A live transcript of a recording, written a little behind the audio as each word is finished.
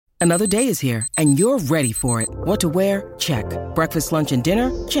Another day is here, and you're ready for it. What to wear? Check. Breakfast, lunch, and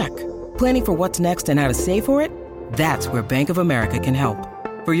dinner? Check. Planning for what's next and how to save for it? That's where Bank of America can help.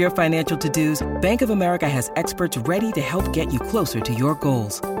 For your financial to-dos, Bank of America has experts ready to help get you closer to your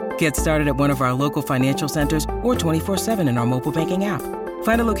goals. Get started at one of our local financial centers or 24/7 in our mobile banking app.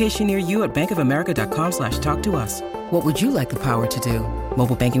 Find a location near you at bankofamerica.com/talktous. What would you like the power to do?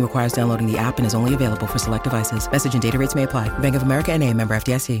 Mobile banking requires downloading the app and is only available for select devices. Message and data rates may apply. Bank of America N.A., member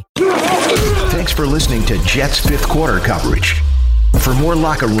FDIC. Thanks for listening to Jets fifth quarter coverage. For more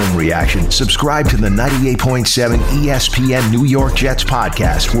locker room reaction, subscribe to the 98.7 ESPN New York Jets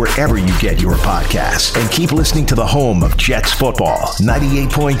podcast wherever you get your podcasts. And keep listening to the home of Jets football,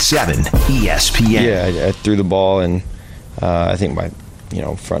 98.7 ESPN. Yeah, I threw the ball, and I think my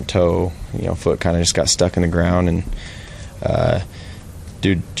front toe, foot kind of just got stuck in the ground, and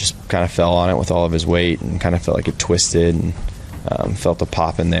dude just kind of fell on it with all of his weight and kind of felt like it twisted, and felt a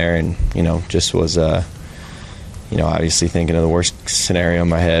pop in there, and just was obviously thinking of the worst scenario in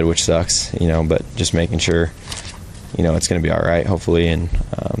my head, which sucks, but just making sure it's going to be all right, hopefully, and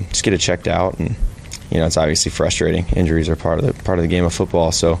just get it checked out. And it's obviously frustrating. Injuries are part of the game of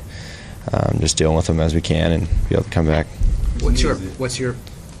football, so just dealing with them as we can and be able to come back. What's your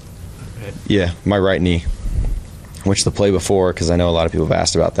Yeah, my right knee, which the play before, because I know a lot of people have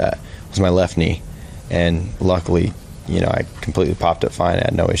asked about that, was my left knee, and luckily I completely popped up fine. I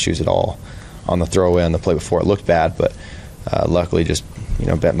had no issues at all on the throwaway on the play before. It looked bad, but luckily just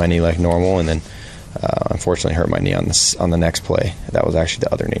bent my knee like normal, and then unfortunately hurt my knee on the next play. That was actually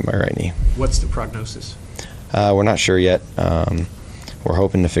the other knee, my right knee. What's the prognosis? We're not sure yet. We're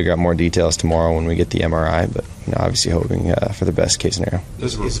hoping to figure out more details tomorrow when we get the MRI, but obviously hoping for the best case scenario.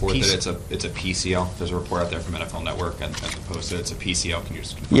 There's a report that it's a PCL. There's a report out there from NFL Network and the Post that it's a PCL. Can you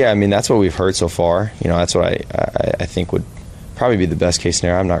just confirm? Yeah, that's what we've heard so far. That's what I think would probably be the best case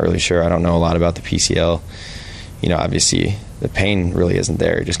scenario. I'm not really sure. I don't know a lot about the PCL. Obviously the pain really isn't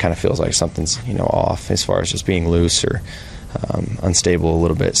there. It just kind of feels like something's off as far as just being loose or unstable a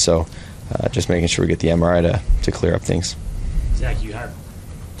little bit. So just making sure we get the MRI to clear up things. Zach, you have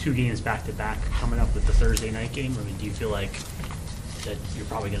 2 games back-to-back coming up with the Thursday night game. Do you feel like that you're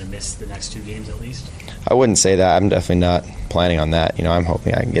probably going to miss the next 2 games at least? I wouldn't say that. I'm definitely not planning on that. I'm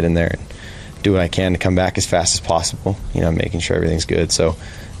hoping I can get in there and do what I can to come back as fast as possible, making sure everything's good. So,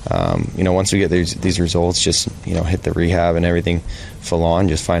 once we get these results, just, hit the rehab and everything full on,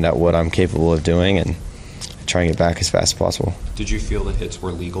 just find out what I'm capable of doing and try and get back as fast as possible. Did you feel the hits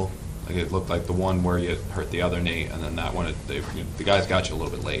were legal? Like it looked like the one where you hurt the other knee, and then that one, the guys got you a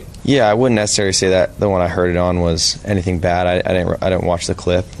little bit late. Yeah, I wouldn't necessarily say that the one I hurt it on was anything bad. I didn't watch the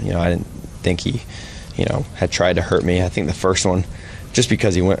clip. I didn't think he, had tried to hurt me. I think the first one, just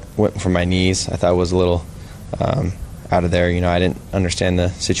because he went for my knees, I thought was a little out of there. I didn't understand the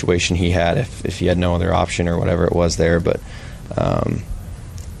situation he had if he had no other option or whatever it was there. But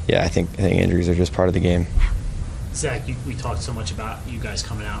I think injuries are just part of the game. Zach, we talked so much about you guys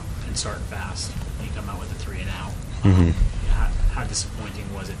coming out and starting fast. You come out with a 3 and out. Mm-hmm. How disappointing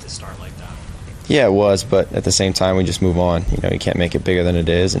was it to start like that? Yeah, it was, but at the same time, we just move on. You can't make it bigger than it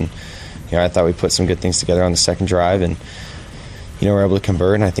is, and I thought we put some good things together on the second drive, and we're able to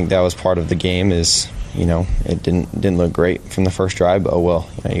convert. And I think that was part of the game. Is it didn't look great from the first drive, but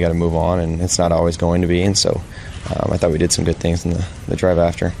you got to move on, and it's not always going to be. And so I thought we did some good things in the drive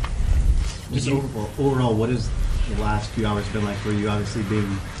after. Just overall, what has the last few hours been like for you? Obviously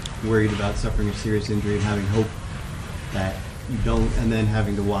being worried about suffering a serious injury and having hope that you don't, and then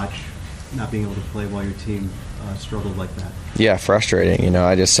having to watch not being able to play while your team struggled like that. Yeah, frustrating.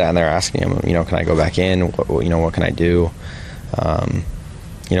 I just sat in there asking him, can I go back in? What can I do?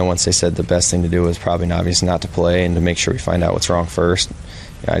 Once they said the best thing to do was probably obviously not to play and to make sure we find out what's wrong first.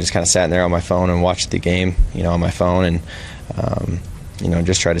 I just kind of sat in there on my phone and watched the game, on my phone, and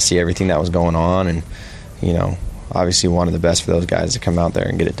just try to see everything that was going on, and obviously wanted the best for those guys to come out there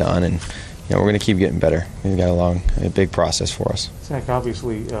and get it done, and we're going to keep getting better. We've got a big process for us. Zach,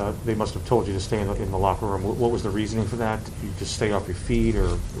 obviously they must have told you to stay in the locker room. What was the reasoning for that? Did you just stay off your feet, or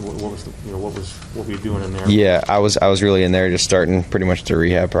what were you doing in there? Yeah, I was really in there just starting pretty much the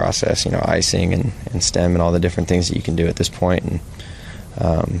rehab process. Icing and stem and all the different things that you can do at this point,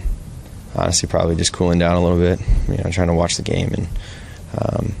 and honestly probably just cooling down a little bit. Trying to watch the game, and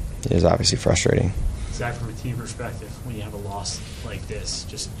it was obviously frustrating. Zach, from a team perspective, when you have a loss like this,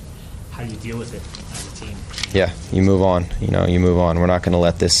 just how do you deal with it as a team? Yeah, you move on. You move on. We're not going to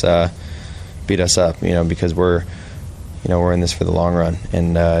let this beat us up. Because we're in this for the long run,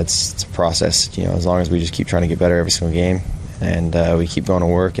 and it's a process. As long as we just keep trying to get better every single game, and we keep going to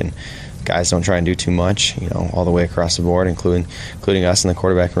work, and guys don't try and do too much, all the way across the board, including us in the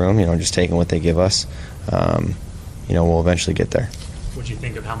quarterback room, just taking what they give us. We'll eventually get there. What'd you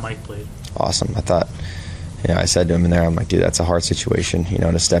think of how Mike played? Awesome. I thought, I said to him in there, I'm like, dude, that's a hard situation,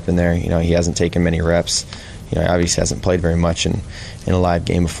 to step in there. He hasn't taken many reps. He obviously hasn't played very much in a live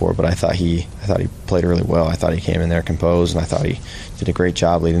game before, but I thought he played really well. I thought he came in there composed, and I thought he did a great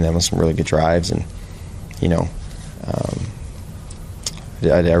job leading them with some really good drives. And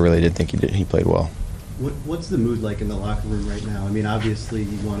I really did think he played well. What's the mood like in the locker room right now? I mean, obviously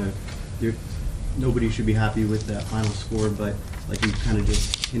you want to. Nobody should be happy with that final score, but like you kind of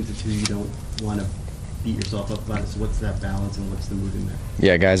just hinted to, you don't want to beat yourself up about it. So what's that balance and what's the mood in there?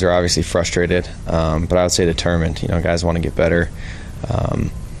 Yeah, guys are obviously frustrated, but I would say determined. Guys want to get better.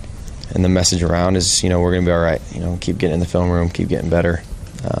 And the message around is, we're going to be all right. Keep getting in the film room, keep getting better.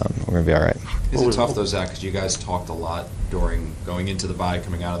 We're going to be all right. Is it tough, though, Zach, because you guys talked a lot during going into the bye,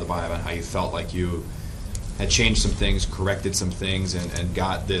 coming out of the bye, about how you felt like you had changed some things, corrected some things, and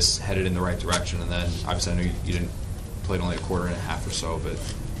got this headed in the right direction. And then, obviously, I know you didn't play only a quarter and a half or so, but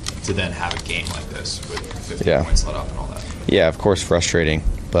to then have a game like this with 50 points let up and all that. Yeah, of course, frustrating.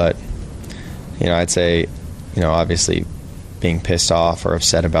 But, I'd say, obviously being pissed off or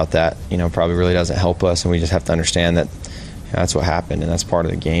upset about that, probably really doesn't help us. And we just have to understand that that's what happened, and that's part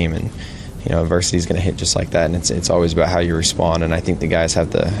of the game. And, adversity is going to hit just like that, and it's always about how you respond. And I think the guys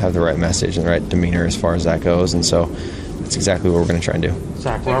have the right message and the right demeanor as far as that goes. And so that's exactly what we're going to try and do.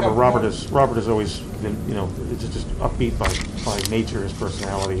 Zach, Robert has always been, just upbeat by nature, his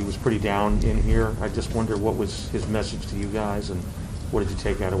personality. He was pretty down in here. I just wonder what was his message to you guys, and what did you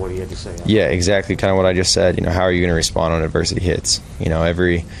take out of what he had to say? Yeah, exactly. Kind of what I just said. How are you going to respond when adversity hits?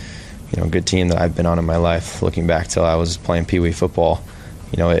 Every good team that I've been on in my life, looking back till I was playing Pee Wee football,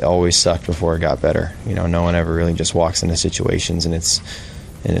 it always sucked before it got better. No one ever really just walks into situations, and it's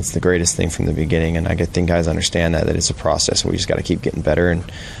the greatest thing from the beginning. And I think guys understand that it's a process, and we just got to keep getting better. And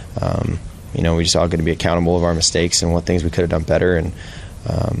we just all got to be accountable of our mistakes and what things we could have done better. And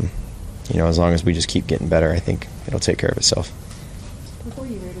as long as we just keep getting better, I think it'll take care of itself. Before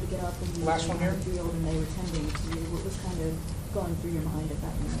you were able to get up and you were on the field and they were tending to you, what was kind of going through your mind at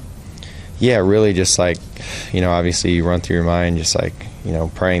that moment? Yeah, really just like, obviously you run through your mind just like,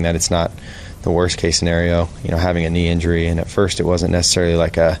 praying that it's not the worst case scenario, having a knee injury. And at first it wasn't necessarily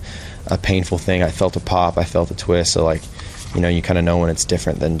like a painful thing. I felt a pop, I felt a twist. So like, you kind of know when it's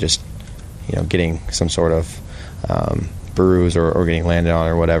different than just, getting some sort of bruise or getting landed on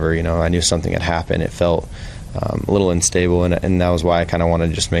or whatever. I knew something had happened. It felt a little unstable, and that was why I kind of wanted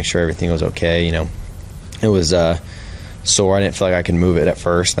to just make sure everything was okay. It was sore. I didn't feel like I could move it at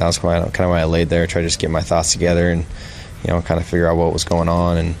first. That was kind of why I laid there, tried to just get my thoughts together and kind of figure out what was going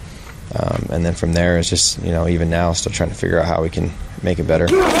on. And then from there, it's just even now still trying to figure out how we can make it better.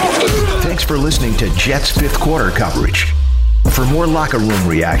 Thanks for listening to Jets Fifth Quarter coverage. For more locker room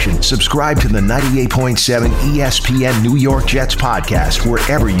reaction, subscribe to the 98.7 ESPN New York Jets podcast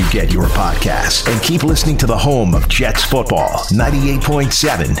wherever you get your podcasts. And keep listening to the home of Jets football,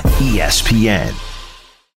 98.7 ESPN.